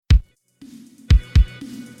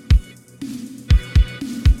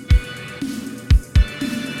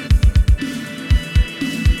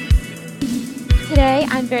Today,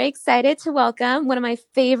 I'm very excited to welcome one of my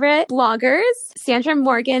favorite bloggers, Sandra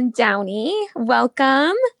Morgan Downey.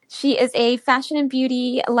 Welcome. She is a fashion and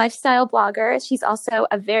beauty lifestyle blogger. She's also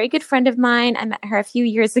a very good friend of mine. I met her a few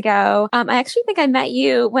years ago. I actually think I met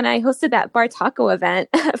you when I hosted that Bar Taco event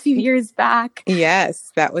a few years back.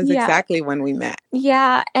 Yes, that was exactly when we met.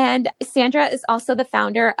 Yeah. And Sandra is also the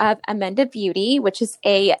founder of Amenda Beauty, which is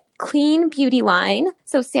a clean beauty line.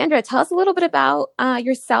 So Sandra, tell us a little bit about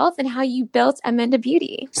yourself and how you built Amenda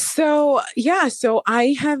Beauty. So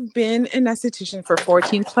I have been an esthetician for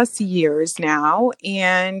 14 plus years now,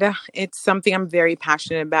 and it's something I'm very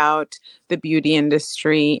passionate about, the beauty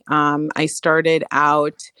industry. I started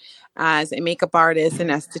out as a makeup artist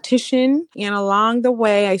and esthetician, and along the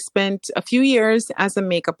way, I spent a few years as a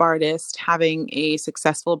makeup artist having a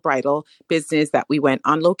successful bridal business that we went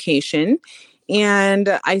on location.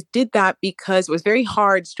 And I did that because it was very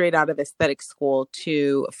hard straight out of aesthetic school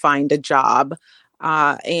to find a job.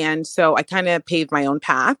 And so I kind of paved my own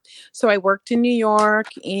path. So I worked in New York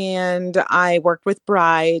and I worked with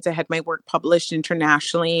brides. I had my work published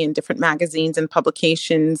internationally in different magazines and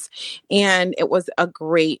publications. And it was a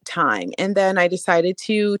great time. And then I decided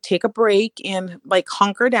to take a break and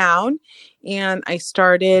hunker down. And I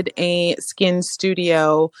started a skin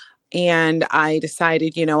studio. And I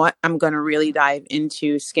decided, you know what, I'm going to really dive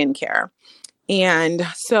into skincare. And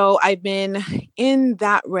so I've been in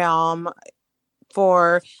that realm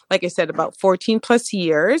for, like I said, about 14 plus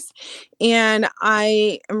years. And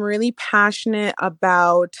I am really passionate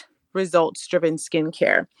about results-driven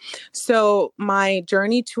skincare. So my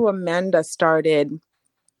journey to Amenda started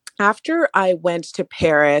after I went to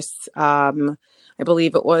Paris. I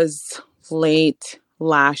believe it was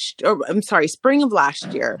spring of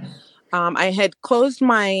last year. I had closed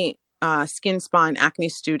my Skin Spa and Acne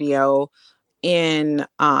Studio in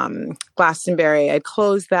Glastonbury. I'd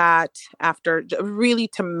closed that after a really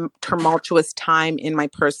tumultuous time in my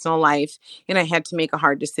personal life, and I had to make a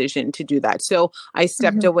hard decision to do that. So I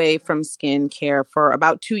stepped away from skincare for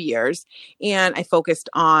about 2 years, and I focused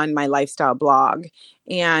on my lifestyle blog.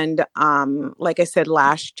 And like I said,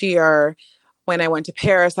 last year when I went to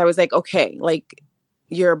Paris, I was like, okay,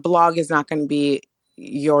 your blog is not going to be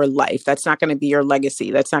your life. That's not going to be your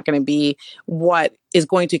legacy. That's not going to be what is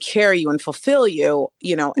going to carry you and fulfill you,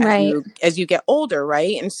 as you get older.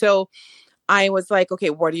 Right. And so I was like, okay,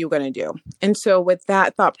 what are you going to do? And so with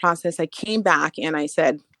that thought process, I came back and I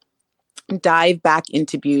said, dive back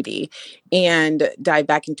into beauty and dive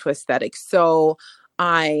back into aesthetics. So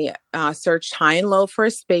I searched high and low for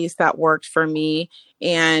a space that worked for me,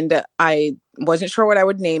 and I wasn't sure what I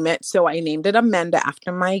would name it. So I named it Amenda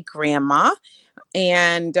after my grandma.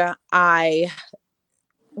 And I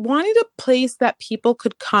wanted a place that people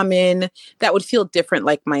could come in that would feel different,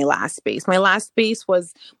 like my last space. My last space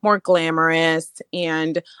was more glamorous,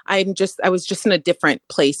 and I was just in a different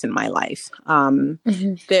place in my life.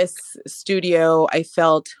 This studio, I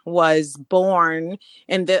felt, was born,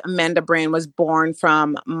 and the Amenda brand was born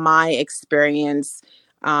from my experience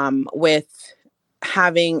with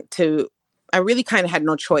having to. I really kind of had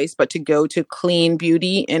no choice but to go to clean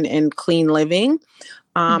beauty and clean living.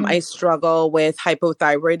 I struggle with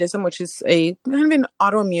hypothyroidism, which is a kind of an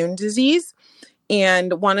autoimmune disease.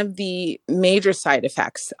 And one of the major side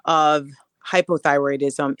effects of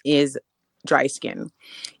hypothyroidism is dry skin.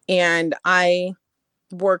 And I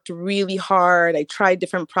worked really hard. I tried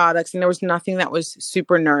different products, and there was nothing that was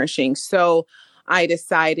super nourishing. So I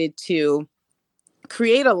decided to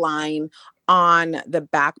create a line on the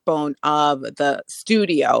backbone of the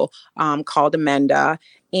studio called Amenda.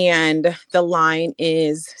 And the line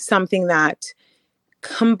is something that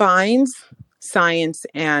combines science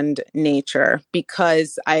and nature,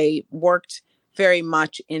 because I worked very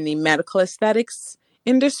much in the medical aesthetics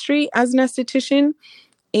industry as an esthetician.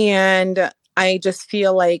 And I just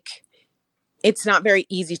feel like it's not very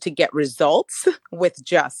easy to get results with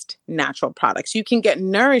just natural products. You can get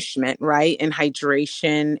nourishment, right? And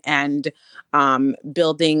hydration and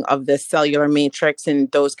building of the cellular matrix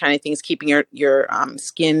and those kind of things, keeping your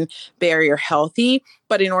skin barrier healthy.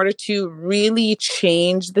 But in order to really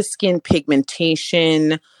change the skin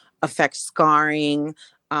pigmentation, affect scarring,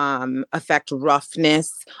 affect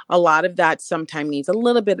roughness, a lot of that sometimes needs a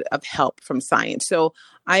little bit of help from science. So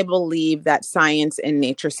I believe that science and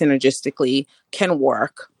nature synergistically can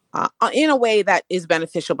work in a way that is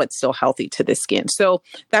beneficial but still healthy to the skin. So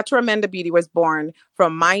that's where Amenda Beauty was born,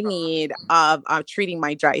 from my need of treating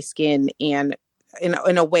my dry skin and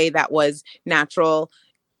in a way that was natural,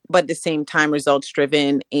 but at the same time results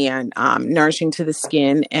driven and nourishing to the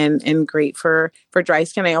skin and great for dry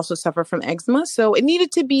skin. I also suffer from eczema. So it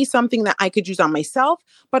needed to be something that I could use on myself,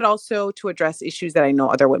 but also to address issues that I know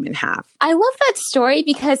other women have. I love that story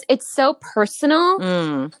because it's so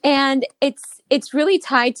personal and it's really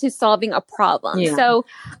tied to solving a problem. Yeah. So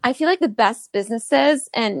I feel like the best businesses,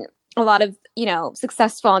 and a lot of,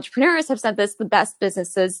 successful entrepreneurs have said this, the best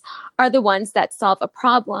businesses are the ones that solve a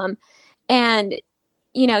problem. And,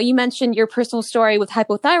 you mentioned your personal story with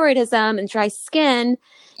hypothyroidism and dry skin.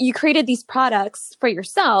 You created these products for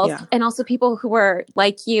yourself and also people who were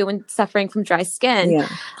like you and suffering from dry skin. Yeah.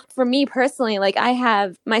 For me personally,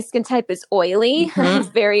 my skin type is oily. I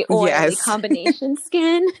have very oily combination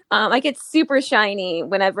skin. I get super shiny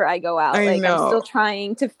whenever I go out. I'm still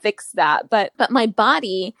trying to fix that. But my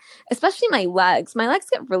body, especially my legs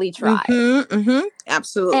get really dry.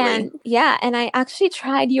 Absolutely. And I actually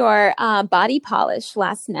tried your body polish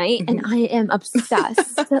last night and I am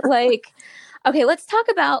obsessed. Okay, let's talk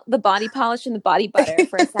about the body polish and the body butter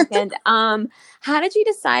for a second. How did you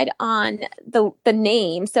decide on the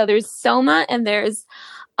name? So there's Soma and there's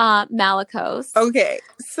Malicose. Okay,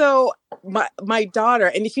 so my daughter,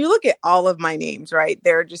 and if you look at all of my names, right,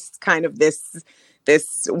 they're just kind of this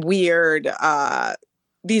weird,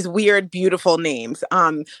 these weird, beautiful names.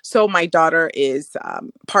 So my daughter is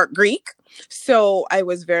part Greek. So I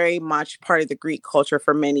was very much part of the Greek culture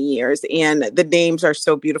for many years, and the names are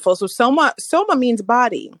so beautiful. So Soma means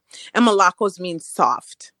body, and Malicose means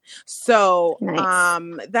soft. So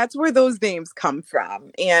that's where those names come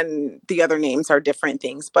from. And the other names are different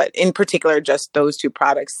things, but in particular, just those two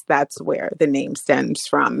products, that's where the name stems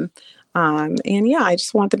from. I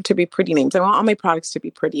just want them to be pretty names. I want all my products to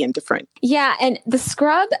be pretty and different. Yeah. And the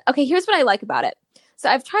scrub, okay, here's what I like about it. So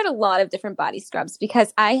I've tried a lot of different body scrubs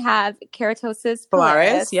because I have keratosis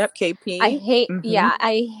pilaris. Yep, KP. I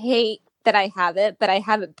hate that I have it, but I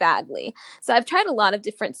have it badly. So I've tried a lot of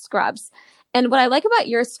different scrubs. And what I like about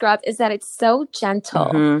your scrub is that it's so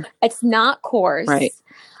gentle. It's not coarse. Right.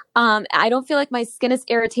 I don't feel like my skin is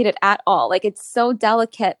irritated at all. It's so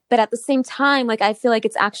delicate, but at the same time, I feel like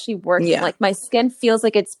it's actually working. Yeah. My skin feels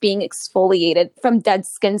like it's being exfoliated from dead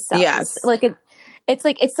skin cells. Yes.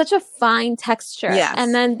 It's such a fine texture. Yes.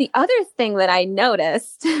 And then the other thing that I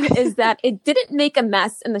noticed is that it didn't make a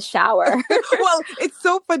mess in the shower. Well, it's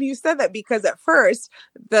so funny you said that because at first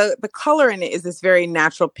the color in it is this very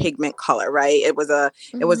natural pigment color, right? It was a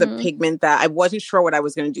pigment that I wasn't sure what I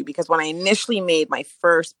was going to do because when I initially made my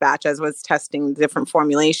first batch, as I was testing different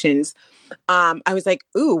formulations, I was like,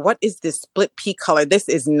 ooh, what is this split pea color? This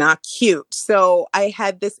is not cute. So I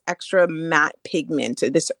had this extra matte pigment,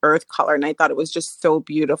 this earth color, and I thought it was just so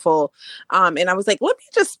beautiful. And I was like, let me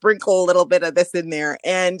just sprinkle a little bit of this in there.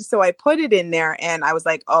 And so I put it in there and I was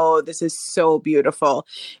like, oh, this is so beautiful.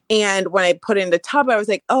 And when I put it in the tub, I was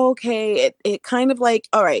like, oh, okay, it kind of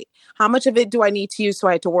all right, how much of it do I need to use? So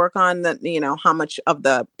I had to work on how much of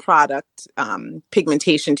the product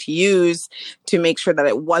pigmentation to use to make sure that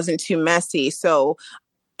it wasn't too messy. So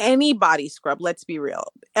any body scrub, let's be real,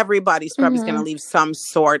 every body scrub is going to leave some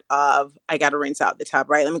sort of, I got to rinse out the tub,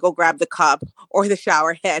 right? Let me go grab the cup or the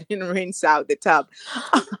shower head and rinse out the tub.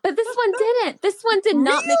 But this one didn't. This one did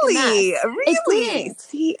not make a mess. Really? It didn't.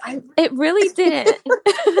 See, it really didn't.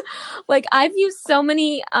 I've used so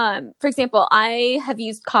many, for example, I have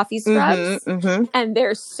used coffee scrubs and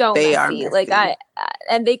they're so messy. Are messy.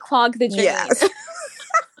 And they clog the drain. Yes.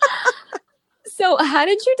 So how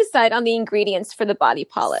did you decide on the ingredients for the body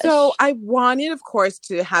polish? So I wanted, of course,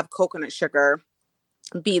 to have coconut sugar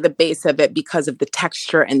be the base of it because of the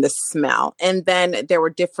texture and the smell. And then there were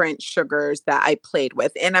different sugars that I played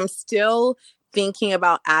with. And I'm still thinking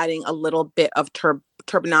about adding a little bit of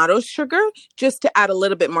turbinado sugar just to add a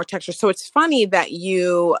little bit more texture. So it's funny that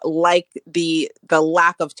you like the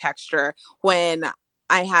lack of texture when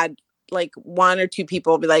I had one or two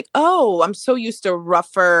people be like, oh, I'm so used to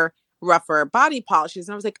rougher body polishes.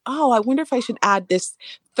 And I was like, oh, I wonder if I should add this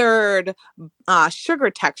third sugar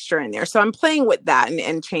texture in there. So I'm playing with that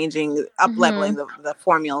and changing, up leveling the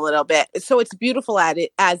formula a little bit. So it's beautiful at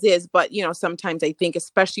it as is. But, sometimes I think,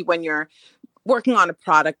 especially when you're working on a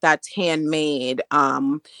product that's handmade,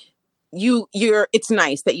 it's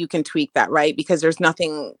nice that you can tweak that, right? Because there's no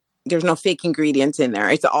fake ingredients in there.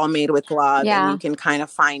 It's all made with love and you can kind of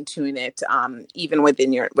fine tune it, even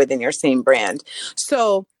within your same brand.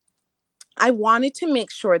 So I wanted to make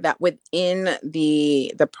sure that within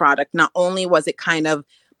the product, not only was it kind of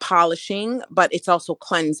polishing, but it's also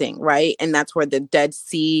cleansing, right? And that's where the Dead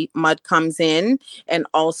Sea mud comes in, and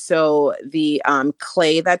also the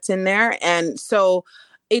clay that's in there. And so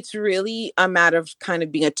it's really a matter of kind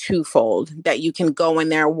of being a twofold that you can go in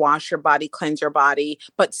there, wash your body, cleanse your body,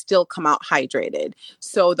 but still come out hydrated.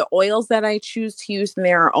 So the oils that I choose to use in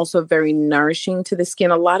there are also very nourishing to the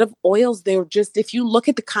skin. A lot of oils, they're just, if you look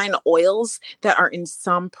at the kind of oils that are in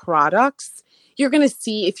some products, you're going to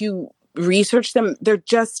see if you research them, they're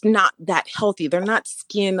just not that healthy. They're not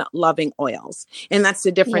skin loving oils. And that's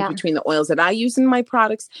the difference between the oils that I use in my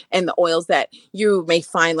products and the oils that you may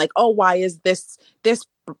find like, oh, why is this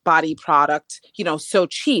body product, so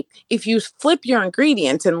cheap? If you flip your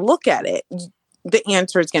ingredients and look at it, the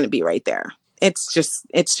answer is going to be right there. It's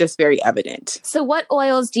just very evident. So what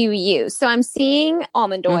oils do you use? So I'm seeing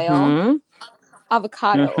almond oil,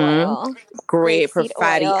 avocado oil, great for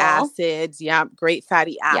fatty oil. acids. Yeah, great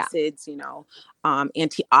fatty acids,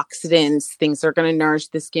 antioxidants, things that are going to nourish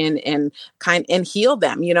the skin and heal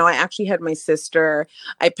them. I actually had my sister,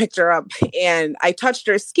 I picked her up and I touched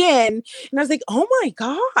her skin and I was like, oh my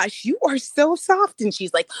gosh, you are so soft. And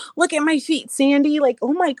she's like, look at my feet, Sandy. Like,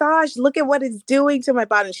 oh my gosh, look at what it's doing to my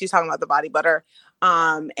body. And she's talking about the body butter.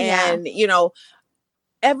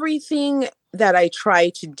 Everything that I try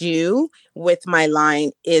to do with my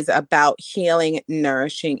line is about healing,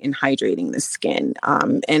 nourishing, and hydrating the skin.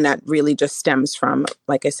 And that really just stems from,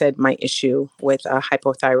 like I said, my issue with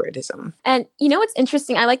hypothyroidism. And what's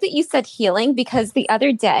interesting? I like that you said healing, because the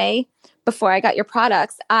other day before I got your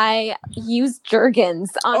products, I used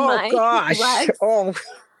Jergens on my legs. Oh,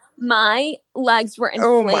 my legs were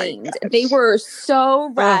inflamed. They were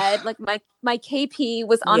so red. Like my KP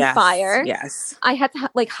was on fire. Yes. I had to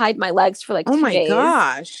hide my legs for 2 days.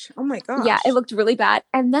 Oh my gosh. Yeah, it looked really bad.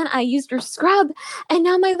 And then I used your scrub and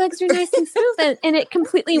now my legs are nice and smooth and it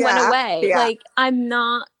completely went away. Yeah. Like, I'm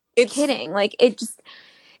not kidding. Like,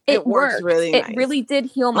 it works really nice. It really did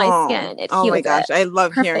heal my skin. It healed my gosh. I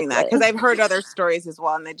love perfectly. hearing that, because I've heard other stories as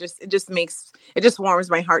well. And it just warms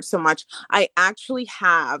my heart so much. I actually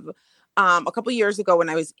have, a couple years ago when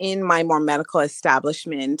I was in my more medical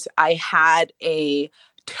establishment, I had a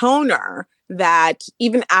toner that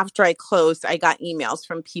even after I closed, I got emails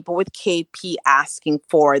from people with KP asking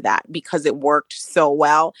for that because it worked so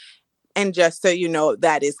well. And just so you know,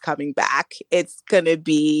 that is coming back. It's going to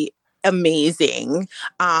be amazing.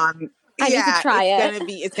 I need to try it.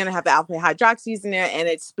 It's gonna have alpha hydroxys in it, and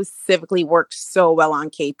it specifically works so well on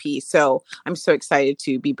KP. So I'm so excited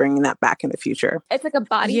to be bringing that back in the future. It's like a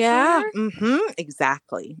body toner?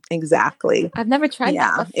 Exactly. I've never tried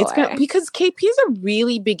that before. Because KP is a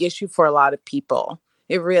really big issue for a lot of people.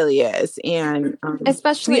 It really is. And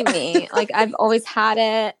especially me. Like, I've always had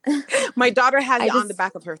it. My daughter has it on the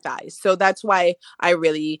back of her thighs. So that's why I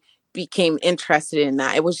really became interested in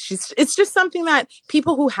that. It's just something that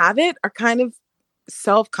people who have it are kind of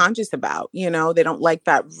self-conscious about. They don't like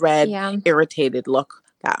that red, irritated look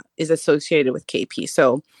that is associated with KP.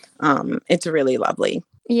 So it's really lovely.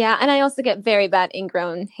 Yeah. And I also get very bad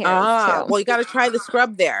ingrown hairs too. Well, you got to try the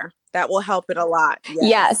scrub there. That will help it a lot.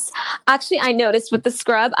 Yes. Actually, I noticed with the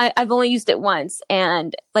scrub, I've only used it once.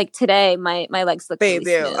 And today, my legs look really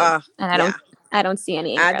smooth. And I don't see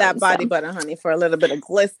any ingrown. Add that body butter, honey, for a little bit of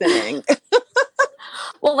glistening.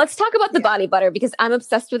 Well, let's talk about the body butter, because I'm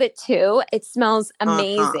obsessed with it too. It smells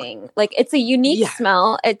amazing. Like, it's a unique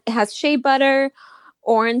smell. It has shea butter,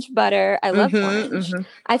 orange butter. I love orange.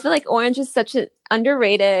 I feel like orange is such an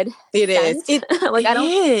underrated scent.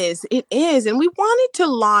 It is. And we wanted to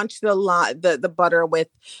launch the butter with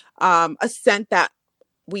a scent that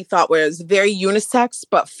we thought was very unisex,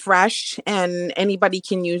 but fresh, and anybody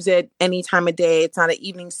can use it any time of day. It's not an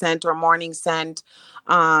evening scent or morning scent.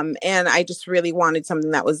 And I just really wanted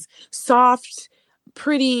something that was soft,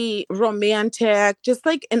 pretty, romantic, just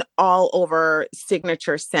like an all over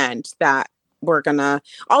signature scent that we're gonna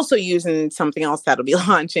also use in something else that'll be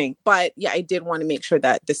launching. But yeah, I did want to make sure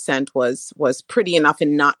that the scent was pretty enough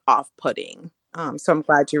and not off-putting. So I'm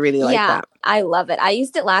glad you really like that. I love it. I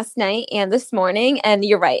used it last night and this morning, and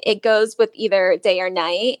you're right. It goes with either day or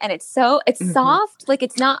night, and it's soft. Like,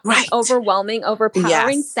 it's not an overwhelming,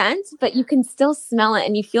 overpowering scent, but you can still smell it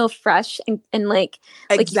and you feel fresh and like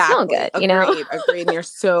you feel good, Agreed. And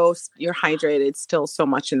you're hydrated still so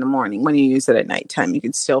much in the morning. When you use it at nighttime, you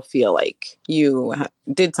can still feel like you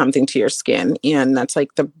did something to your skin. And that's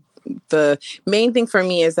like the main thing for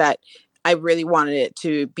me is that I really wanted it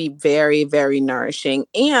to be very, very nourishing,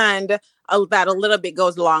 and that a little bit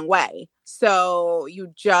goes a long way. So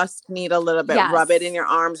you just need a little bit, rub it in your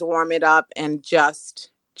arms, warm it up, and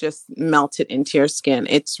just melt it into your skin.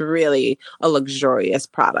 It's really a luxurious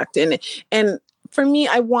product. And for me,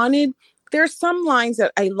 there's some lines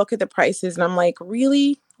that I look at the prices and I'm like,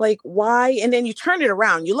 really? Like, why? And then you turn it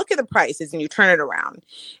around. You look at the prices and you turn it around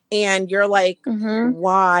and you're like,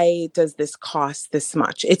 why does this cost this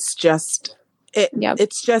much? It's just,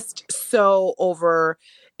 it's just so over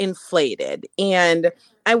inflated. And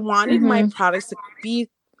I wanted my products to be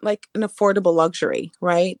like an affordable luxury,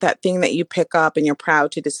 right? That thing that you pick up and you're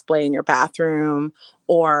proud to display in your bathroom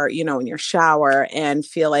or, you know, in your shower and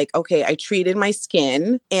feel like, okay, I treated my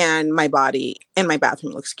skin and my body and my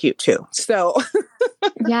bathroom looks cute too. So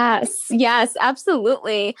Yes,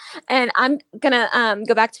 absolutely. And I'm gonna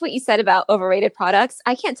go back to what you said about overrated products.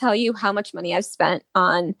 I can't tell you how much money I've spent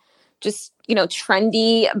on just, you know,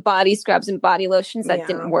 trendy body scrubs and body lotions that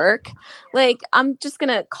didn't work. Like, I'm just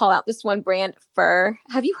gonna call out this one brand, Fur.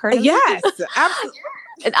 Have you heard of it? Yes, absolutely.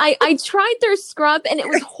 I tried their scrub and it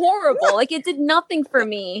was horrible. Like, it did nothing for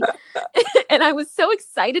me. And I was so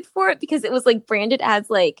excited for it because it was like branded as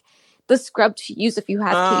like the scrub to use if you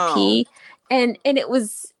have KP. And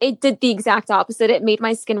it did the exact opposite. It made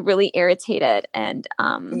my skin really irritated. And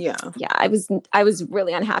I was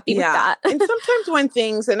really unhappy with that. And sometimes when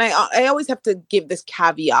things, and I always have to give this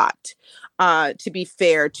caveat, to be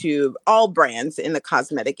fair to all brands in the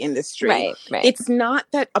cosmetic industry. Right. It's not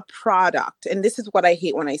that a product, and this is what I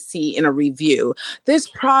hate when I see in a review, this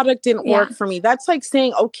product didn't work for me. That's like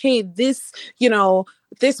saying, okay, this, you know,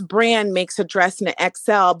 this brand makes a dress in an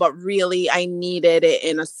XL, but really I needed it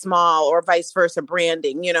in a small, or vice versa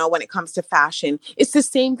branding, you know, when it comes to fashion. It's the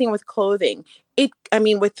same thing with clothing.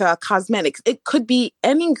 With cosmetics, it could be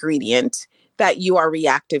an ingredient that you are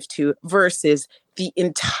reactive to versus the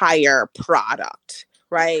entire product,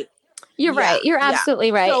 right? You're right. You're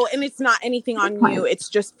absolutely right. So, and it's not anything on you. It's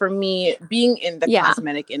just for me being in the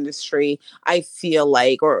cosmetic industry, I feel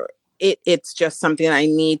like, it's just something that I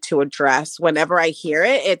need to address whenever I hear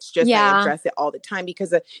it. It's just, I address it all the time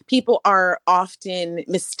because people are often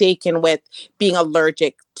mistaken with being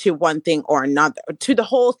allergic to one thing or another, to the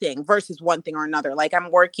whole thing versus one thing or another. Like, I'm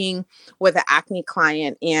working with an acne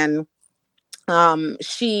client and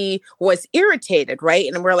she was irritated,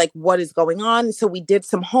 right? And we're like, what is going on? So we did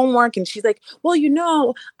some homework and she's like, well, you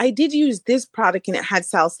know, I did use this product and it had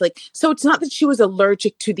salicylic. So it's not that she was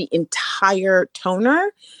allergic to the entire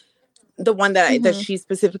toner, the one that she's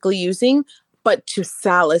specifically using, but to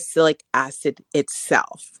salicylic acid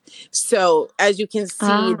itself. So as you can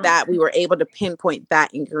see that we were able to pinpoint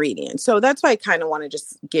that ingredient. So that's why I kind of want to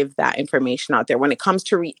just give that information out there when it comes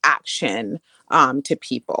to reaction to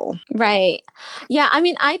people. Right. Yeah. I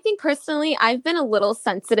mean, I think personally, I've been a little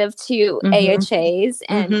sensitive to AHAs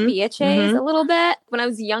and BHAs a little bit. When I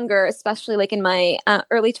was younger, especially like in my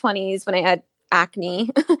early 20s, when I had acne,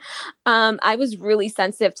 I was really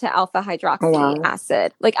sensitive to alpha hydroxy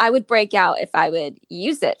acid. Like, I would break out if I would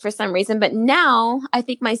use it for some reason. But now I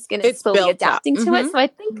think my skin is slowly adapting to it. So I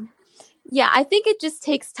think it just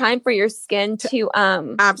takes time for your skin to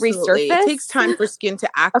resurface. It takes time for skin to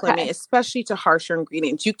acclimate, especially to harsher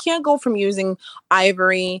ingredients. You can't go from using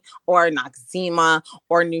Ivory or Noxzema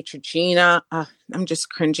or Neutrogena. I'm just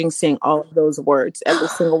cringing saying all of those words, every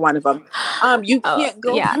single one of them. You can't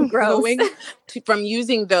go from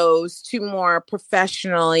using those to more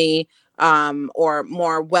professionally or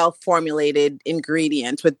more well-formulated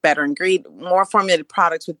ingredients with more formulated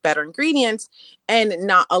products with better ingredients and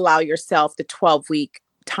not allow yourself the 12-week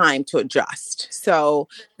time to adjust. So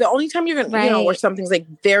the only time you're going to, where something's like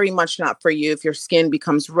very much not for you, if your skin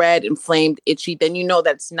becomes red, inflamed, itchy, then you know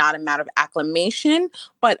that's not a matter of acclimation,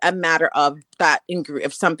 but a matter of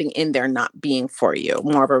of something in there not being for you,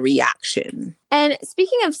 more of a reaction. And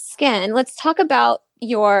speaking of skin, let's talk about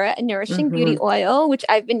your Nourishing Beauty Oil, which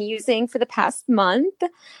I've been using for the past month.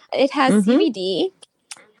 It has CBD.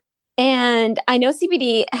 And I know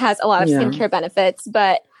CBD has a lot of skincare benefits,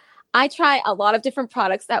 but I try a lot of different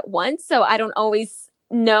products at once. So I don't always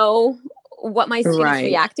know what my skin is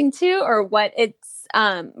reacting to or what it's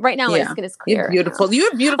right now my skin is clear. You're beautiful. You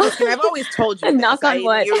have beautiful skin. I've always told you. Knock on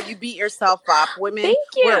wood. You beat yourself up. Women, Thank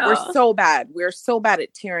you. We're so bad. We're so bad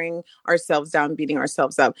at tearing ourselves down, beating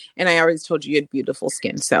ourselves up. And I always told you had beautiful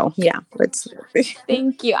skin. So let's.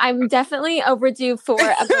 Thank you. I'm definitely overdue for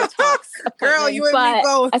a Botox appointment. Girl, you and me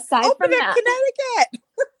both. Aside from that, Connecticut.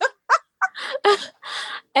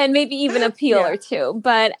 And maybe even a peel or two.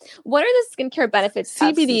 But what are the skincare benefits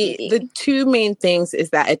of CBD? The two main things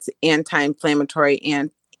is that it's anti-inflammatory and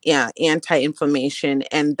anti-inflammation,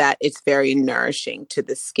 and that it's very nourishing to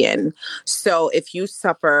the skin. So if you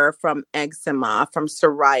suffer from eczema, from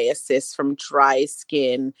psoriasis, from dry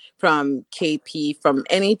skin, from KP, from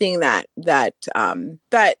anything that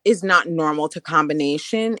is not normal to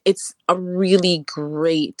combination, it's a really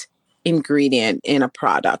great ingredient in a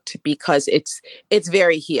product because it's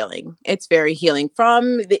very healing. It's very healing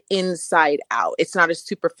from the inside out. It's not a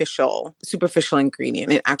superficial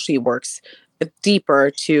ingredient. It actually works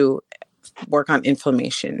deeper to work on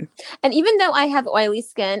inflammation. And even though I have oily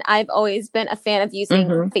skin, I've always been a fan of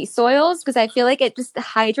using face oils because I feel like it just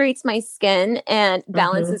hydrates my skin and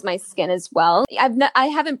balances my skin as well. I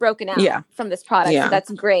haven't broken out from this product, so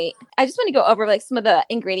that's great. I just want to go over like some of the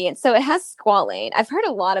ingredients. So it has squalane. I've heard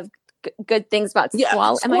a lot of good things about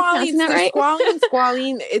squalane. Am I pronouncing that right?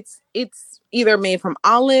 Squalane. It's either made from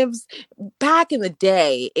olives. Back in the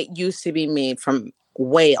day, it used to be made from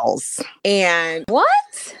whales. And what?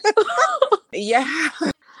 Yeah.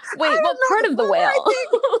 Wait, what part of the whale?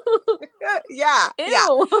 Yeah.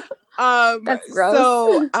 Ew. Yeah. That's gross.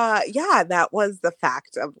 So, that was the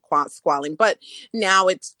fact of squalene. But now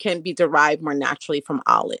it can be derived more naturally from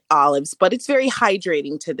olives. But it's very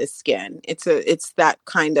hydrating to the skin. It's that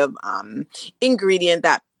kind of ingredient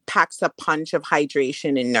that packs a punch of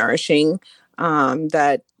hydration and nourishing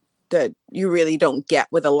that you really don't get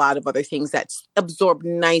with a lot of other things that absorb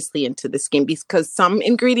nicely into the skin, because some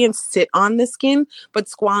ingredients sit on the skin, but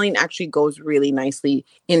squalene actually goes really nicely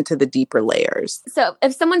into the deeper layers. So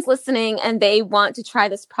if someone's listening and they want to try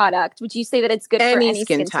this product, would you say that it's good for any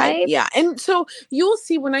skin type? Yeah. And so you'll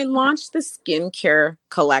see when I launched the skincare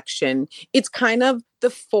collection, it's kind of the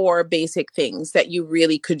 4 basic things that you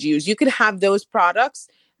really could use. You could have those products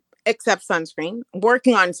except sunscreen.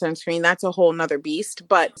 Working on sunscreen, that's a whole nother beast,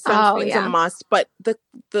 but sunscreen's a must. But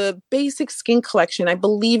the basic skin collection, I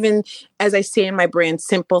believe in, as I say in my brand,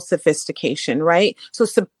 simple sophistication, right? So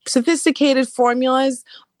sophisticated formulas,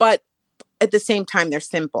 but at the same time, they're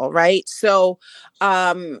simple, right? So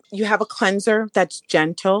you have a cleanser that's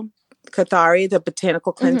gentle. Kathari, the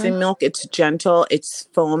botanical cleansing milk, it's gentle, it's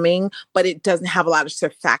foaming, but it doesn't have a lot of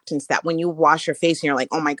surfactants that when you wash your face and you're like,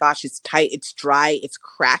 oh my gosh, it's tight, it's dry, it's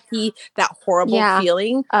cracky, that horrible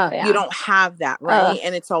feeling. You don't have that, right?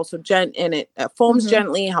 And it's also and it foams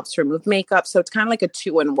gently, helps to remove makeup. So it's kind of like a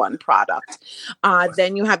 2-in-1 product.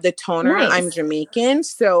 Then you have the toner. Nice. I'm Jamaican,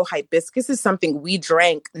 so hibiscus is something we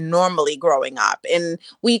drank normally growing up, and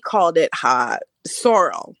we called it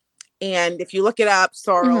sorrel. And if you look it up,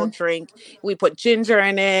 sorrel drink, we put ginger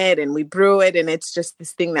in it and we brew it. And it's just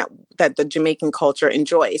this thing that the Jamaican culture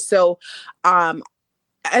enjoys. So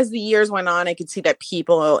as the years went on, I could see that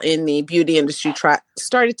people in the beauty industry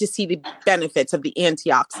started to see the benefits of the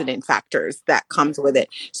antioxidant factors that comes with it.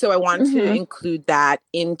 So I wanted to include that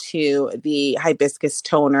into the hibiscus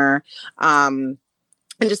toner and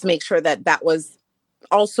just make sure that was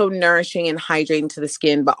also nourishing and hydrating to the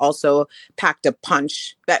skin, but also packed a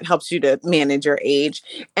punch that helps you to manage your age.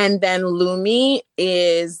 And then Lumi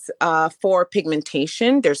is for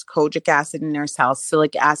pigmentation. There's kojic acid in there,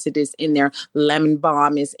 salicylic acid is in there, lemon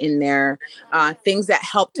balm is in there, things that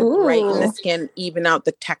help to brighten the skin, even out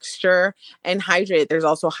the texture and hydrate. There's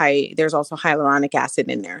also hyaluronic acid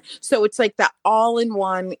in there. So it's like that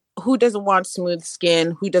all-in-one. Who doesn't want smooth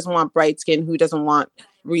skin? Who doesn't want bright skin? Who doesn't want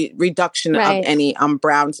reduction of any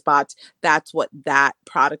brown spots? That's what that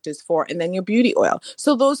product is for. And then your beauty oil.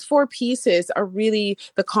 So those 4 pieces are really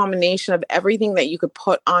the combination of everything that you could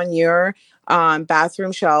put on your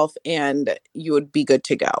bathroom shelf, and you would be good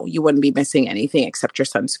to go. You wouldn't be missing anything except your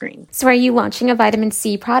sunscreen. So are you launching a vitamin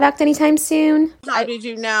C product anytime soon? How did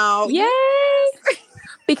you know? Yay!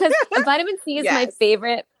 Because vitamin C is my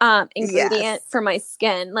favorite ingredient for my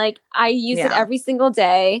skin. Like I use it every single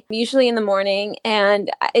day, usually in the morning. And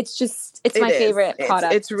it's my favorite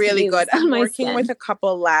product. It's really good. I'm working with a couple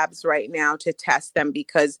of labs right now to test them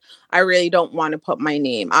because I really don't want to put my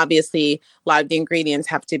name. Obviously, a lot of the ingredients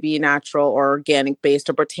have to be natural or organic based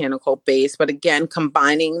or botanical based. But again,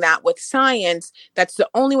 combining that with science, that's the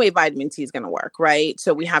only way vitamin C is going to work, right?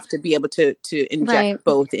 So we have to be able to inject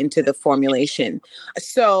both into the formulation.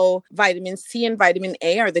 So vitamin C and vitamin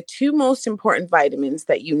A are the 2 most important vitamins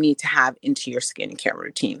that you need to have into your skincare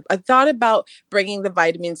routine. I thought about bringing the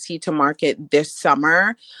vitamin C to market this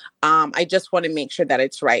summer. I just want to make sure that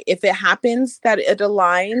it's right. If it happens that it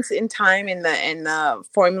aligns in time and the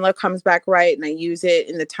formula comes back right and I use it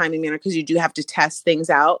in the timely manner, because you do have to test things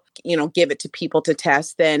out, give it to people to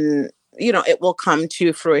test, then it will come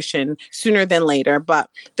to fruition sooner than later. But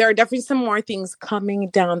there are definitely some more things coming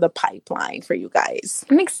down the pipeline for you guys.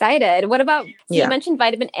 I'm excited. What about, you mentioned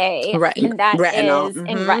vitamin A, and that retinol. Is in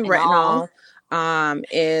retinol.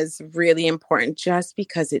 Is really important just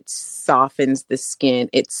because it softens the skin.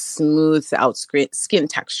 It smooths out skin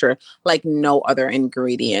texture like no other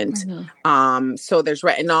ingredient. So there's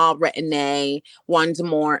retinol, retin A. One's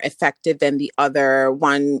more effective than the other.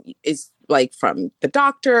 One is like from the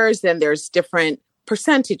doctors. Then there's different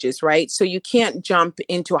percentages, right? So you can't jump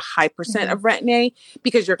into a high percent of Retin-A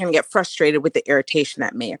because you're going to get frustrated with the irritation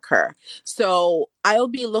that may occur. So I'll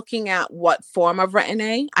be looking at what form of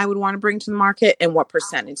Retin-A I would want to bring to the market and what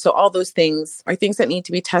percentage. So all those things are things that need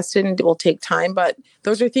to be tested and it will take time, but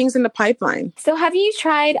those are things in the pipeline. So have you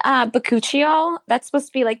tried bakuchiol? That's supposed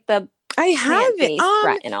to be like the I have it.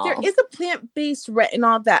 Retinol. There is a plant-based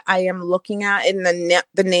retinol that I am looking at, and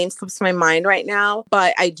the name slips my mind right now.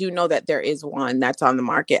 But I do know that there is one that's on the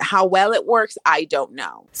market. How well it works, I don't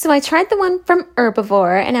know. So I tried the one from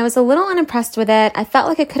Herbivore, and I was a little unimpressed with it. I felt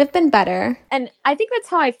like it could have been better, and I think that's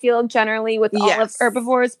how I feel generally with all of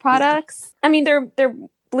Herbivore's products. Yeah. I mean, their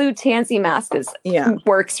blue tansy mask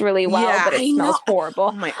works really well, but it smells horrible.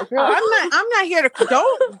 Oh my girl, I'm not here to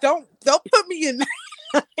don't put me in.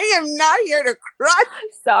 I am not here to cry.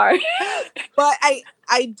 Sorry. But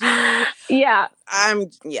I do. Yeah.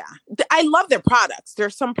 I love their products.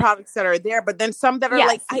 There's some products that are there, but then some that are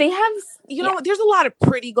they have, there's a lot of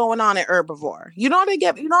pretty going on at Herbivore. You know what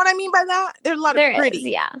I mean by that? There's a lot of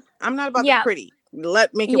pretty. I'm not about the pretty.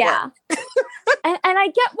 Make it work. and I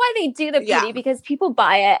get why they do the pretty because people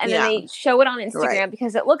buy it and then they show it on Instagram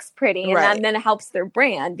because it looks pretty and then it helps their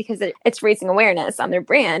brand because it's raising awareness on their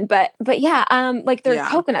brand. But like their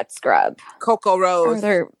coconut scrub, Cocoa Rose,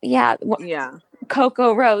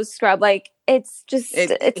 Cocoa Rose scrub. Like it's just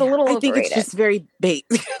it's a little overrated. I think it's just very bait.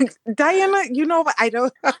 Diana, I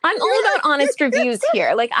don't. I'm all about honest reviews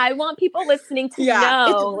here. Like I want people listening to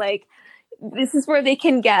know like. This is where they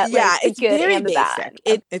can get it's the good very and the basic.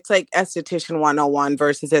 Bad. It's like esthetician 101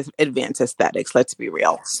 versus advanced aesthetics. Let's be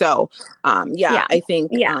real. So, I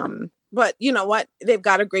think, but you know what? They've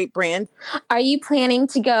got a great brand. Are you planning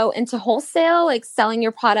to go into wholesale, like selling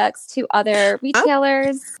your products to other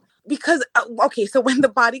retailers? Because, so when the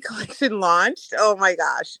body collection launched, oh my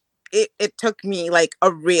gosh, it took me like a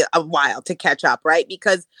while to catch up, right?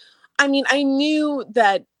 Because I mean, I knew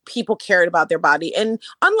that people cared about their body. And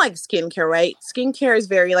unlike skincare, right? Skincare is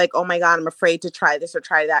very like, oh my God, I'm afraid to try this or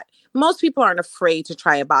try that. Most people aren't afraid to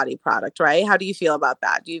try a body product, right? How do you feel about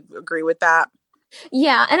that? Do you agree with that?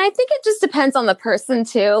 Yeah. And I think it just depends on the person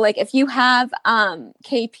too. Like if you have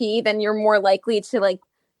KP, then you're more likely to like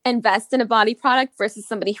invest in a body product versus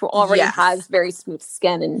somebody who already has very smooth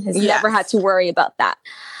skin and has never had to worry about that.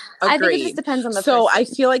 Agreed. I think it just depends on the person. I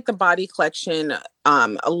feel like the body collection,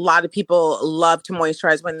 a lot of people love to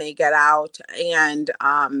moisturize when they get out. And,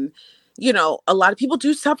 a lot of people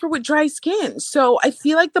do suffer with dry skin. So I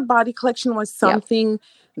feel like the body collection was something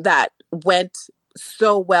that went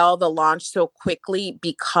so well, the launch so quickly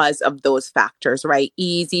because of those factors, right?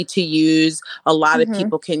 Easy to use. A lot of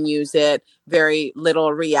people can use it. Very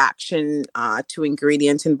little reaction to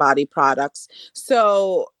ingredients in body products.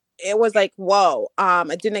 So it was like, whoa,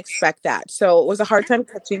 I didn't expect that. So it was a hard time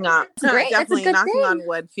catching up. Great. Definitely knocking on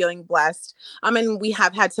wood, feeling blessed. And we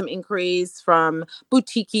have had some inquiries from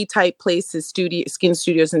boutique type places, skin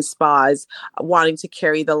studios and spas wanting to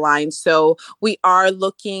carry the line. So we are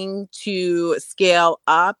looking to scale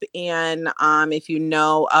up. And if you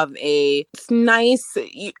know of a nice,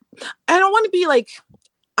 I don't want to be like,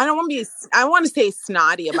 I want to say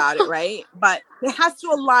snotty about it, right? But it has to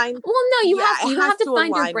align. Well, no, you have to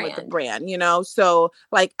find your brand. With the brand, So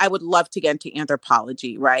like, I would love to get into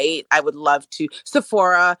Anthropologie, right? I would love to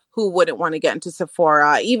Sephora. Who wouldn't want to get into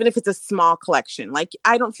Sephora, even if it's a small collection? Like,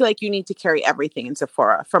 I don't feel like you need to carry everything in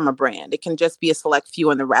Sephora from a brand. It can just be a select few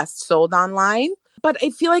and the rest sold online. But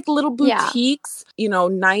I feel like little boutiques,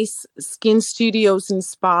 nice skin studios and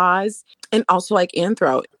spas, and also like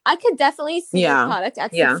Anthro. I could definitely see your product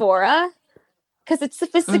at Sephora because it's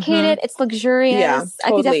sophisticated, it's luxurious. Yeah, totally.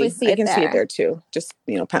 I could definitely see it there. I can see it there too. Just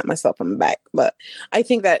pat myself on the back. But I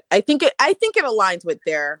think it aligns with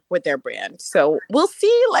their brand. So we'll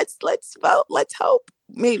see. Let's vote. Let's hope.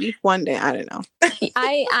 Maybe one day. I don't know.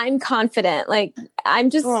 I'm confident. Like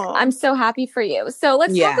I'm so happy for you. So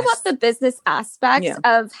let's talk about the business aspects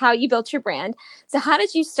of how you built your brand. So how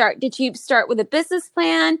did you start? Did you start with a business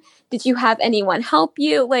plan? Did you have anyone help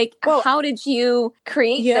you? Like, how did you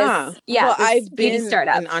create this? Yeah. Well, I've been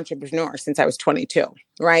an entrepreneur since I was 22.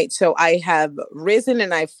 Right. So I have risen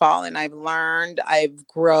and I've fallen. I've learned, I've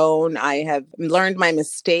grown, I have learned my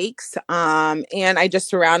mistakes. And I just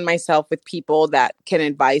surround myself with people that can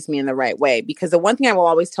advise me in the right way. Because the one thing I will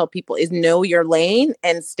always tell people is know your lane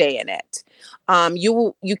and stay in it.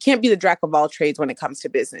 You can't be the jack of all trades when it comes to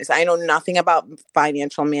business. I know nothing about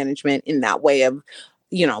financial management in that way of,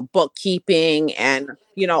 bookkeeping and,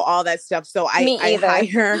 all that stuff. So I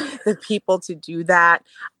hire the people to do that.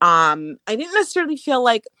 I didn't necessarily feel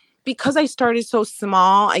like, because I started so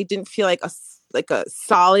small, I didn't feel like like a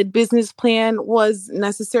solid business plan was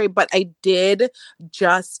necessary, but I did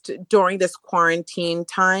just during this quarantine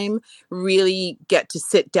time really get to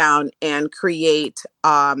sit down and create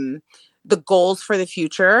the goals for the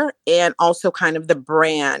future, and also kind of the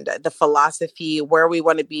brand, the philosophy, where we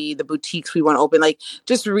want to be, the boutiques we want to open, like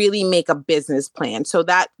just really make a business plan. So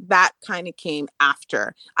that kind of came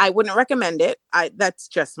after. I wouldn't recommend it. That's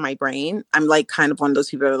just my brain. I'm like kind of one of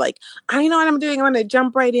those people that are like, I know what I'm doing. I'm going to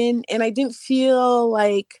jump right in. And I didn't feel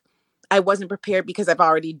like I wasn't prepared because I've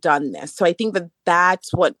already done this. So I think that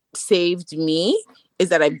that's what saved me, is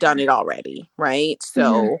that I've done it already, right?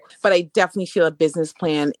 So, but I definitely feel a business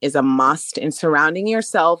plan is a must, in surrounding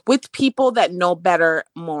yourself with people that know better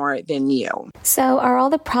more than you. So are all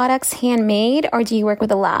the products handmade, or do you work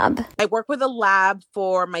with a lab? I work with a lab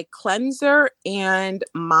for my cleanser and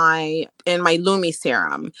my Lumi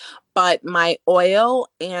serum, but my oil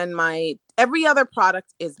and my every other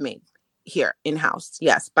product is made here in-house,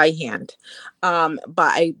 yes, by hand.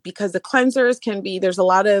 But because the cleansers can be, there's a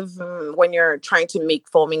lot of, when you're trying to make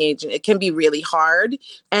foaming agent, it can be really hard.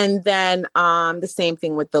 And then the same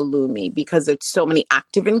thing with the Lumi, because it's so many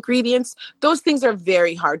active ingredients. Those things are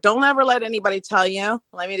very hard. Don't ever let anybody tell you.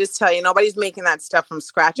 Let me just tell you, nobody's making that stuff from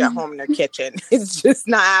scratch at home in their kitchen. It's just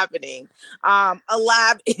not happening. A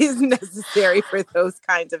lab is necessary for those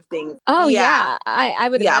kinds of things. Oh yeah, I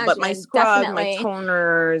would imagine. But my scrub, definitely. my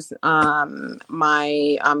toners,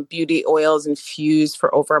 my beauty oils infused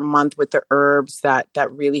for over a month with the herbs that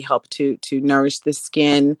really help to nourish the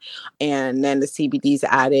skin, and then the CBD's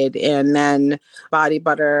added, and then body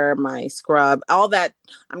butter, my scrub, all that.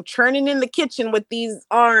 I'm churning in the kitchen with these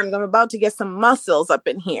arms. I'm about to get some muscles up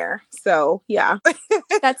in here. So yeah,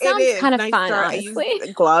 that sounds kind of fun. Honestly, I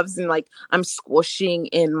use gloves, and like I'm squishing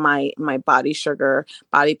in my body sugar,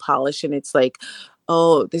 body polish, and it's like,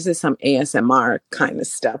 oh, this is some ASMR kind of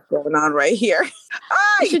stuff going on right here.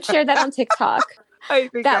 You should share that on TikTok.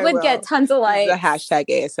 That would get tons of likes. The hashtag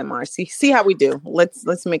ASMR. See how we do.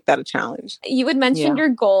 Let's make that a challenge. You would mention your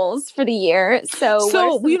goals for the year.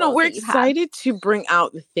 So we're excited to bring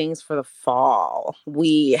out the things for the fall.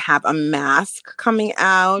 We have a mask coming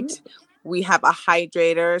out. We have a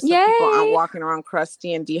hydrator, so people aren't walking around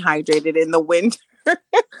crusty and dehydrated in the winter.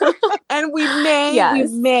 And we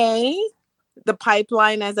may. The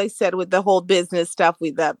pipeline, as I said, with the whole business stuff,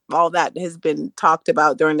 all that has been talked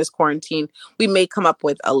about during this quarantine, we may come up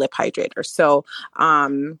with a lip hydrator. So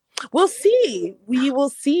we'll see. We will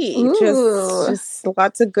see. Just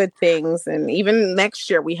lots of good things. And even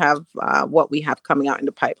next year, we have what we have coming out in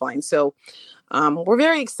the pipeline. So we're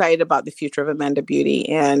very excited about the future of Amanda Beauty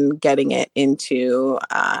and getting it into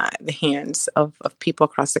the hands of people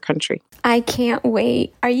across the country. I can't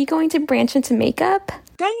wait. Are you going to branch into makeup?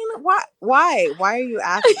 Diana, why? Why are you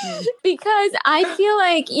asking? Because I feel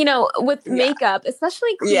like, with makeup,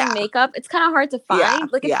 especially clean makeup, it's kind of hard to find.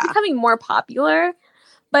 It's becoming more popular.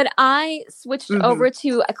 But I switched over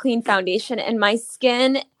to a clean foundation, and my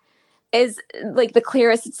skin is like the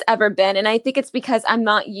clearest it's ever been. And I think it's because I'm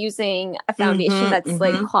not using a foundation that's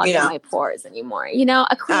like clogging my pores anymore.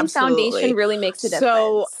 A clean foundation really makes a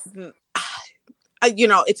difference. So,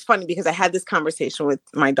 it's funny because I had this conversation with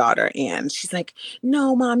my daughter, and she's like,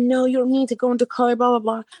 no, Mom, no, you don't need to go into color, blah, blah,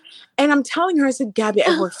 blah. And I'm telling her, I said, Gabby,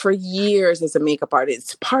 I worked for years as a makeup artist.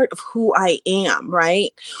 It's part of who I am,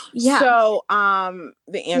 right? Yeah. So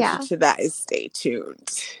the answer to that is stay tuned.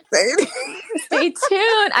 Stay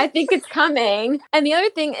tuned. I think it's coming. And the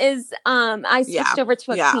other thing is I switched over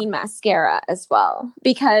to a clean mascara as well,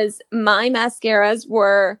 because my mascaras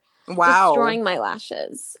were destroying my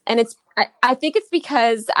lashes. And I think it's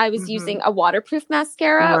because I was using a waterproof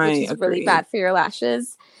mascara, which is really bad for your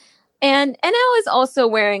lashes. And I was also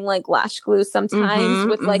wearing like lash glue sometimes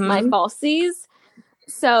with like my falsies.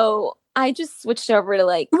 So I just switched over to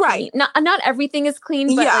like clean. Not everything is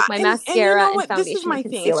clean, but like my mascara and foundation. This is my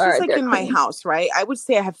thing. It's just like in my house, right? I would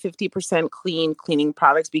say I have 50% cleaning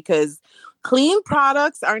products, because clean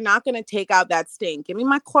products are not going to take out that stain. Give me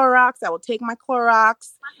my Clorox. I will take my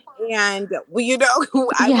Clorox. And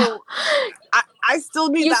I still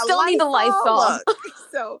need that. You still need the Lysol.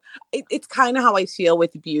 So it's kind of how I feel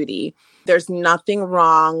with beauty. There's nothing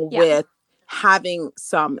wrong with having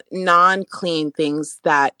some non-clean things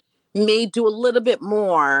that may do a little bit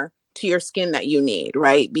more to your skin that you need,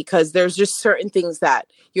 right? Because there's just certain things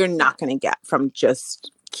that you're not going to get from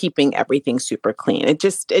just keeping everything super clean. It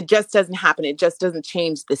just doesn't happen. It just doesn't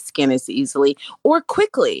change the skin as easily or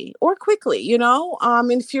quickly,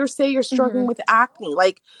 and if you're struggling with acne,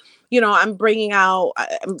 like, I'm bringing out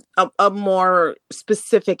a more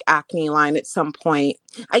specific acne line at some point.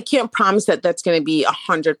 I can't promise that that's going to be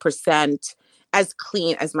 100% as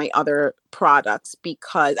clean as my other products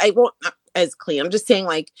because I won't not as clean. I'm just saying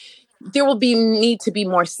like there will need to be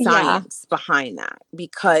more science behind that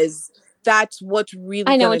because that's what's really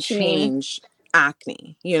going to change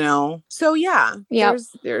acne, you know? So yeah,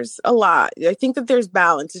 there's a lot. I think that there's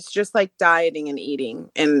balance. It's just like dieting and eating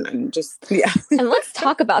and just, yeah. And let's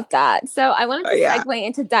talk about that. So I wanted to segue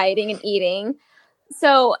into dieting and eating.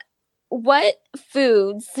 So what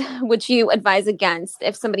foods would you advise against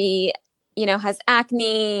if somebody, you know, has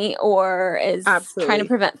acne or is trying to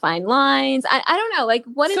prevent fine lines? I don't know. Like,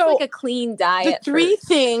 what is like a clean diet? The three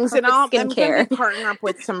things, and I'm going to partner up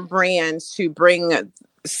with some brands to bring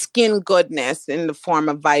skin goodness in the form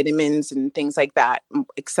of vitamins and things like that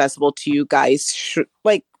accessible to you guys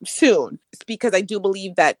like soon. It's because I do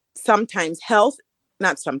believe that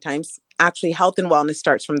actually health and wellness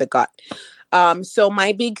starts from the gut. So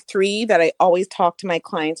my big three that I always talk to my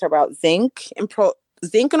clients are about zinc and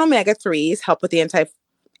omega-3s help with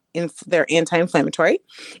they're anti-inflammatory.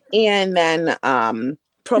 And then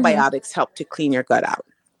probiotics help to clean your gut out.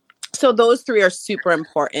 So those three are super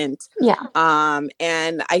important. Yeah.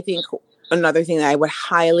 And I think another thing that I would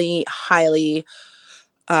highly, highly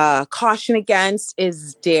caution against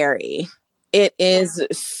is dairy. It is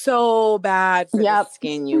so bad for the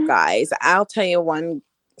skin, you guys. I'll tell you one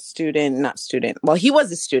he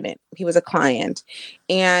was a student. He was a client.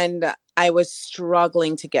 And I was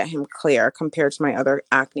struggling to get him clear compared to my other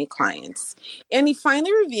acne clients. And he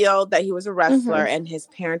finally revealed that he was a wrestler and his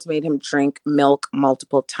parents made him drink milk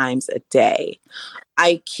multiple times a day.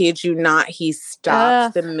 I kid you not, he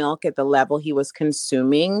stopped the milk at the level he was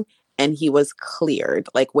consuming and he was cleared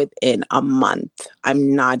like within a month.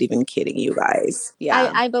 I'm not even kidding you guys.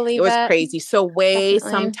 Yeah, I believe it was crazy. So whey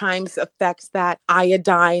sometimes affects that.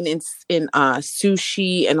 Iodine in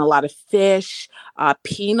sushi and a lot of fish.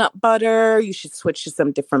 Peanut butter. You should switch to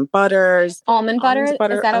some different butters. Almond butter. Is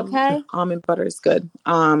that okay? Almond butter is good.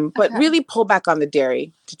 But really pull back on the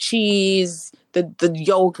dairy, the cheese, the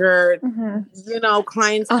yogurt. You know,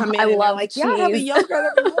 clients come in and they're like, cheese. Yeah, I have a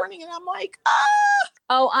yogurt every morning, and I'm like,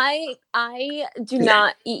 Oh, I do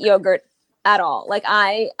not eat yogurt at all. Like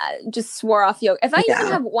I just swore off yogurt. If I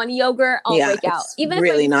even have one yogurt, I'll break out. Even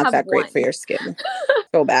really if I not that great for your skin.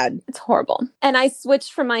 So bad. It's horrible. And I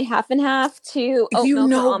switched from my half and half to oat milk. You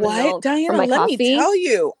know what, Diana? Let me tell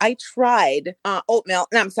you. I tried oat milk.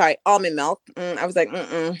 No, I'm sorry, almond milk. I was like,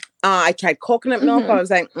 I tried coconut milk. I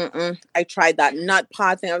was like, I tried that nut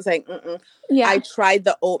pod thing. I was like, Yeah. I tried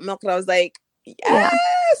the oat milk, and I was like, yes. Yeah.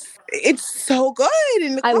 It's so good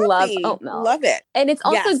in the coffee. I love oat milk. Love it. And it's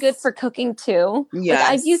also good for cooking too. Yeah. Like,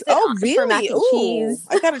 I've used it for mac and cheese.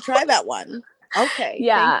 I got to try that one. Okay.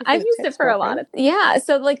 Yeah, I've used it for a lot of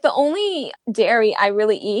so like the only dairy I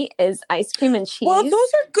really eat is ice cream and cheese. Well, those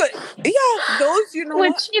are good. Yeah, those, you know,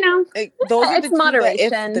 those are the two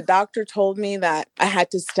moderation. That if the doctor told me that I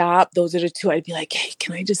had to stop, those are the two I'd be like, hey,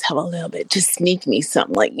 can I just have a little bit? Just sneak me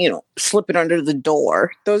something, like, you know, slip it under the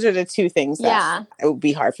door. Those are the two things that it would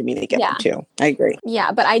be hard for me to get into. I agree.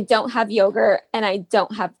 Yeah, but I don't have yogurt and I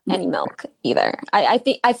don't have any milk either. I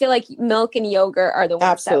feel like milk and yogurt are the ones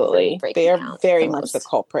absolutely that really break me down. Very much the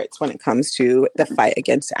culprits when it comes to the fight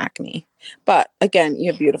against acne. But again,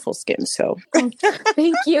 you have beautiful skin, so. Thank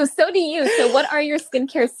you. So do you. So what are your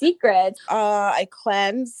skincare secrets? I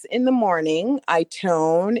cleanse in the morning. I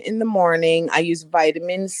tone in the morning. I use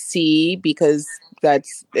vitamin C because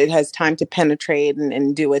it has time to penetrate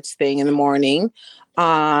and do its thing in the morning.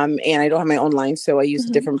 And I don't have my own line, so I use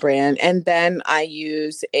a different brand. And then I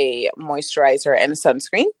use a moisturizer and a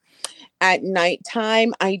sunscreen. At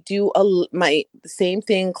nighttime, I do my same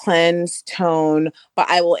thing, cleanse, tone, but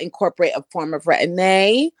I will incorporate a form of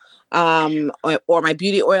Retin-A or my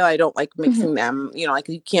beauty oil. I don't like mixing them. You know, like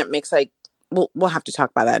you can't mix like, we'll have to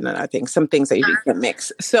talk about that in another thing. Some things that you can't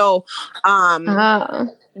mix. So,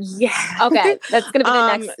 yeah. Okay. That's going to be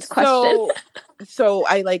the next question. So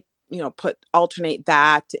I like, you know, alternate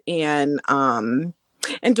that and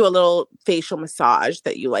do a little facial massage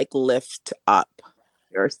that you like lift up.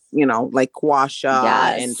 Or, you know, like gua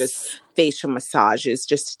sha and just facial massages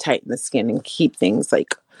just to tighten the skin and keep things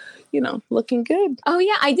like, you know, looking good. Oh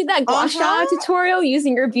yeah, I did that gua sha tutorial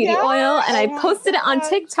using your beauty oil, and I posted it on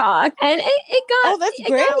TikTok, and it got like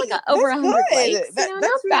over 100 likes. That's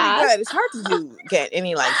really good. It's hard to get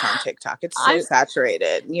any likes on TikTok. It's so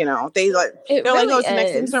saturated. You know, they're like, oh, it's the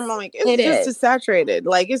next Instagram. I'm like, it's just as saturated.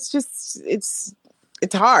 Like it's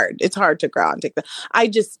hard. It's hard to grow on TikTok. I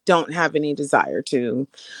just don't have any desire to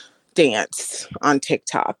dance on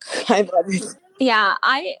TikTok. Yeah,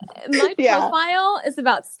 my Yeah. profile is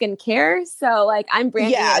about skincare, so like I'm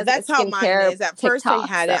branding it as That's a how mine skincare is. At first, I TikTok.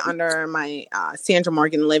 had So. it under my Sandra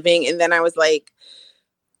Morgan Living, and then I was like,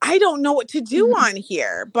 I don't know what to do on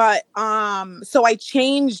here. But so I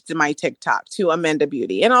changed my TikTok to Amanda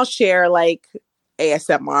Beauty, and I'll share like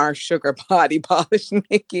ASMR sugar body polish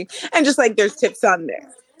making, and just like there's tips on there.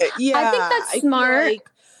 I think Yeah, that's I feel smart. like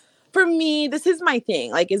for me, this is my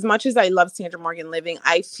thing. Like, as much as I love Sandra Morgan Living,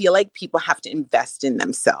 I feel like people have to invest in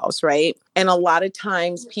themselves, right? And a lot of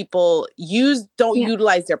times people don't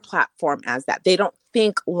utilize their platform as that. They don't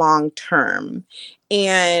think long term.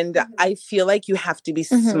 And I feel like you have to be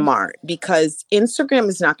smart because Instagram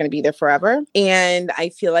is not going to be there forever. And I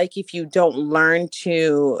feel like if you don't learn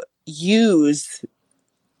to use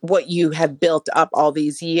what you have built up all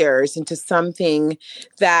these years into something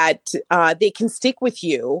that they can stick with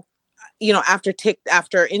you, after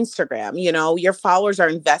Instagram, your followers are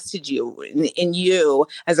invested in you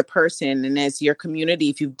as a person and as your community.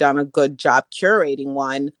 If you've done a good job curating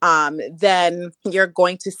one, then you're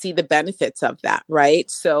going to see the benefits of that,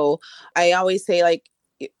 right? So I always say, like,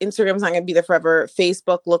 Instagram's not going to be there forever.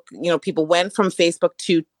 Facebook, people went from Facebook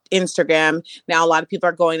to Instagram. Now a lot of people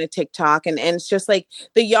are going to TikTok, and it's just like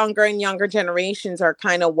the younger and younger generations are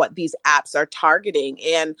kind of what these apps are targeting.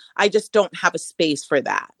 And I just don't have a space for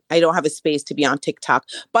that. I don't have a space to be on TikTok,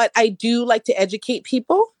 but I do like to educate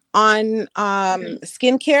people on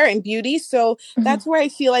skincare and beauty. So that's where I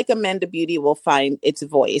feel like Amanda Beauty will find its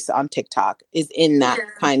voice on TikTok, is in that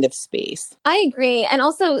kind of space. I agree. And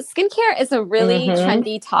also skincare is a really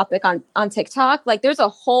trendy topic on TikTok. Like there's a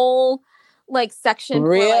whole like section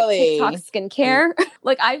for like TikTok skincare.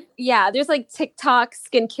 There's like TikTok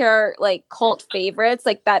skincare like cult favorites,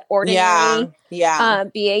 like that Ordinary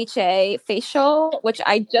BHA facial, which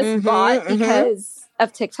I just bought because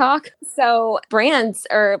of TikTok. So brands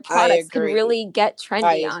or products can really get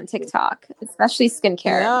trendy on TikTok, especially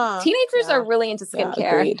skincare. Yeah. Teenagers are really into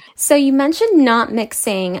skincare. So you mentioned not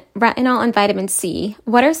mixing retinol and vitamin C.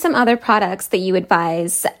 What are some other products that you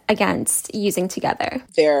advise against using together?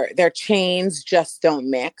 Their chains just don't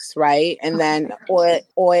mix, right? And then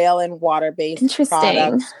oil and water-based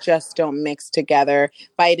products just don't mix together.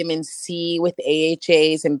 Vitamin C with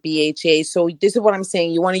AHAs and BHAs. So this is what I'm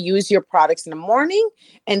saying. You want to use your products in the morning,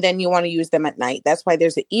 and then you want to use them at night. That's why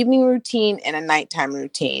there's an evening routine and a nighttime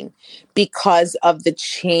routine, because of the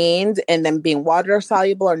chains and them being water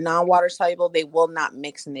soluble or non-water soluble. They will not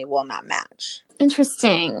mix and they will not match.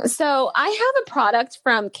 Interesting. So I have a product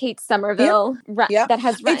from Kate Somerville that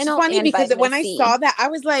has retinol. It's funny and because when C. I saw that, I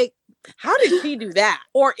was like, how did she do that?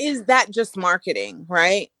 Or is that just marketing,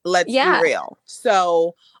 right? Let's be real.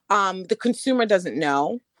 So the consumer doesn't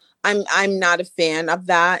know. I'm not a fan of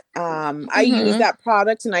that. I use that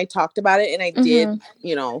product and I talked about it, and I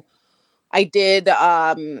did,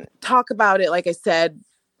 talk about it, like I said,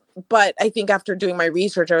 but I think after doing my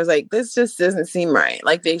research, I was like, this just doesn't seem right.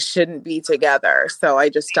 Like they shouldn't be together. So I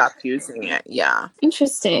just stopped using it. Yeah.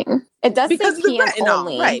 Interesting. It does because of the retinol,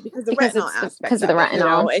 only, right? Because the retinol aspect. Because of the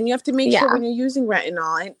retinol. And you have to make sure when you're using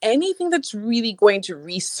retinol and anything that's really going to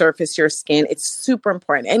resurface your skin, it's super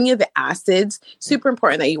important. Any of the acids, super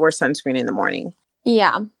important that you wear sunscreen in the morning.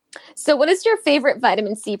 Yeah. So what is your favorite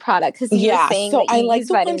vitamin C product? Because you were saying that you use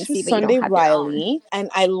vitamin C, but you don't have Riley, and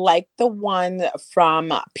I like the one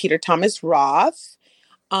from Peter Thomas Roth.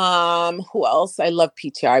 Who else? I love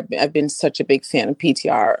PTR. I've been such a big fan of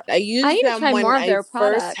PTR. I used them when I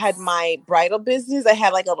first had my bridal business. I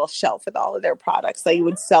had like a little shelf with all of their products that you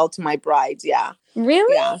would sell to my brides. Yeah.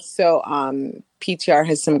 Really? Yeah. So PTR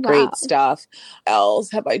has some great stuff.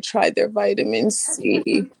 Else have I tried their vitamin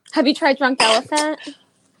C? Have you tried Drunk Elephant?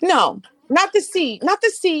 No, not the C. Not the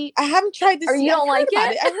C. I haven't tried the C. Or you don't like it?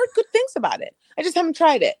 I heard good things about it. I just haven't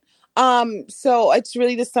tried it. So it's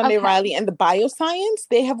really the Sunday Riley and the Bioscience.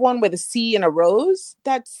 They have one with a C and a rose.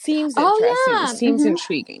 That seems interesting. Yeah. It seems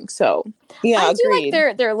intriguing. So yeah, I do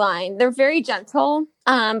like their line. They're very gentle.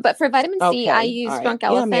 But for vitamin C, I use Drunk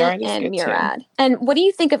Elephant and Murad. And what do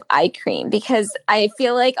you think of eye cream? Because I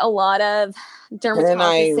feel like a lot of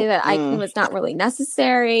dermatologists say that eye cream was not really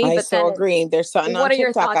necessary. I agree. There's something on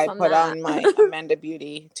TikTok I put on my Amanda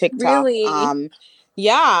Beauty TikTok. Really?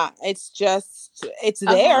 Yeah, it's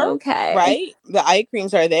there, right? The eye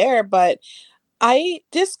creams are there, but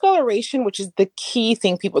discoloration, which is the key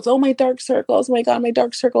thing. People say, oh, my dark circles. Oh my God, my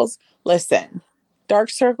dark circles. Listen, dark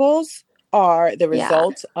circles are the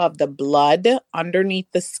result of the blood underneath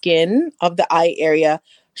the skin of the eye area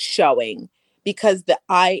showing, because the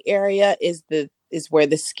eye area is where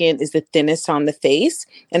the skin is the thinnest on the face,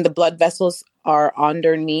 and the blood vessels are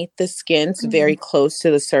underneath the skin, so very close to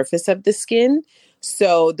the surface of the skin.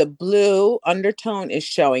 So the blue undertone is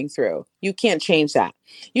showing through. You can't change that.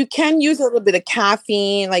 You can use a little bit of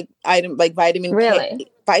caffeine, like vitamin Really? K.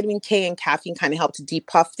 Vitamin K and caffeine kind of help to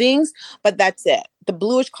depuff things, but that's it. The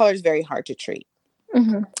bluish color is very hard to treat.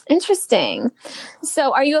 Mm-hmm. Interesting.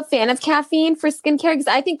 So are you a fan of caffeine for skincare? Because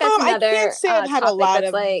I think that's another I can't say I've had a lot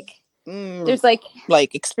of there's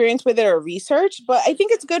like experience with it or research, but I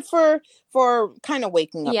think it's good for kind of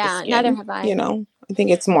waking up the skin. Neither have I. You know, I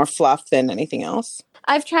think it's more fluff than anything else.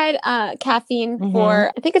 I've tried caffeine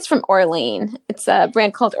for, I think it's from Orlane. It's a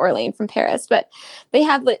brand called Orlane from Paris, but they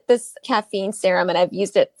have this caffeine serum and I've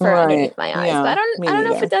used it for underneath my eyes. Yeah, but I don't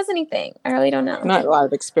know if it does anything. I really don't know. Not a lot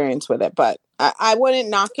of experience with it, but I wouldn't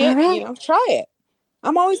knock it. Right. You know, try it.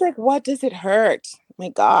 I'm always like, what does it hurt? My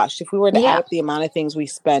gosh, if we were to add up the amount of things we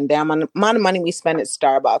spend, the amount of money we spend at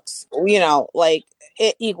Starbucks, you know, like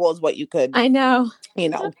it equals what you could,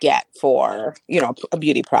 get for, a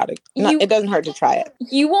beauty product. It doesn't hurt to try it.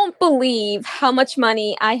 You won't believe how much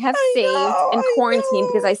money I have saved in quarantine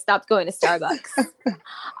because I stopped going to Starbucks.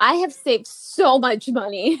 I have saved so much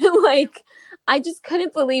money. Like, I just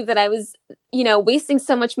couldn't believe that I was, wasting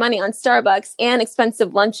so much money on Starbucks and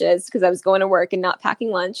expensive lunches because I was going to work and not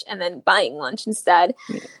packing lunch and then buying lunch instead.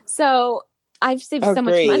 Yeah. So I've saved so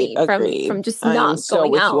much money from just not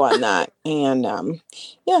going out. You on that. And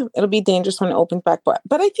it'll be dangerous when it opens back. But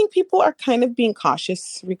I think people are kind of being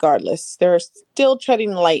cautious regardless. They're still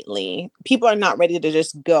treading lightly. People are not ready to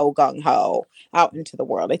just go gung-ho out into the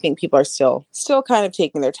world. I think people are still kind of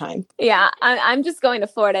taking their time. Yeah, I'm just going to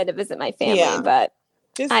Florida to visit my family, but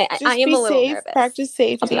I am be a little safe, nervous. practice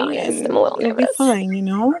safety, I'll be honest, I'm a little nervous. You'll be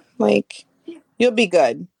fine, like you'll be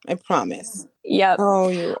good. I promise. Yep. Oh,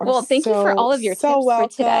 you are well, thank you for all of your tips welcome.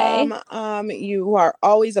 For today. You are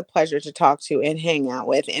always a pleasure to talk to and hang out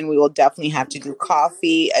with, and we will definitely have to do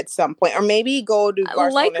coffee at some point, or maybe go to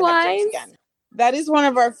Barcelona. Likewise. Again. That is one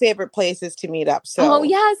of our favorite places to meet up. So,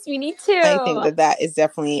 yes, we need to. I think that is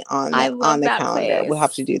definitely on the calendar. Place. We'll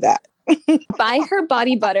have to do that. Buy her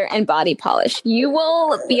body butter and body polish. You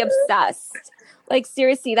will be obsessed. Like,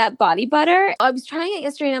 seriously, that body butter, I was trying it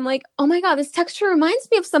yesterday and I'm like, oh my God, this texture reminds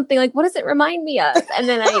me of something. Like, what does it remind me of? And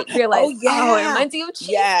then I realized, it reminds me of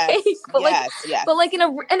cheesecake. But like in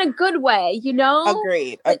a good way,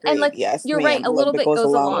 Agreed. And like, yes, you're right. A little bit goes a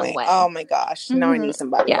long way. Oh my gosh. Now I need some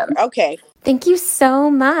body butter. Okay. Thank you so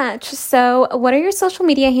much. So what are your social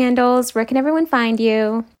media handles? Where can everyone find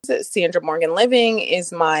you? Sandra Morgan Living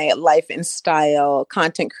is my life and style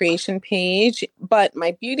content creation page, but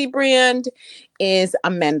my beauty brand is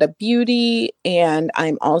Amanda Beauty, and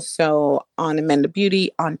I'm also on Amanda Beauty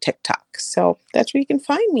on TikTok. So that's where you can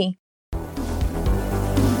find me.